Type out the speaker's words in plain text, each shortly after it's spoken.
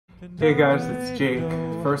Hey guys, it's Jake.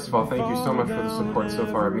 First of all, thank you so much for the support so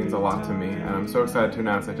far. It means a lot to me, and I'm so excited to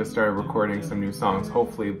announce I just started recording some new songs.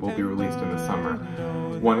 Hopefully will be released in the summer.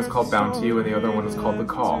 One is called Bound to You and the other one is called The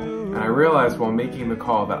Call. And I realized while making the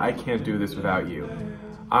call that I can't do this without you.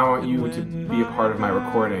 I want you to be a part of my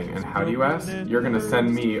recording, and how do you ask? You're gonna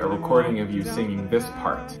send me a recording of you singing this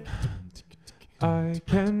part. I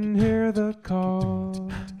can hear the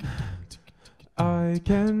call. I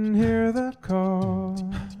can hear the call.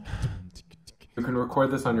 You can record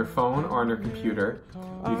this on your phone or on your computer.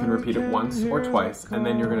 You can repeat it once or twice, and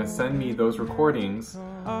then you're going to send me those recordings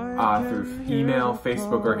through email,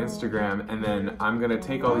 Facebook, or Instagram, and then I'm going to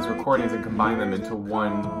take all these recordings and combine them into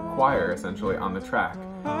one choir, essentially, on the track.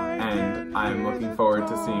 And I'm looking forward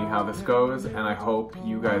to seeing how this goes, and I hope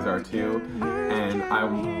you guys are too, and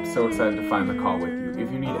I'm so excited to find the call with you.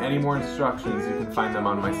 If you need any more instructions, you can find them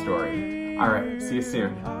on my story. Alright, see you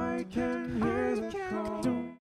soon.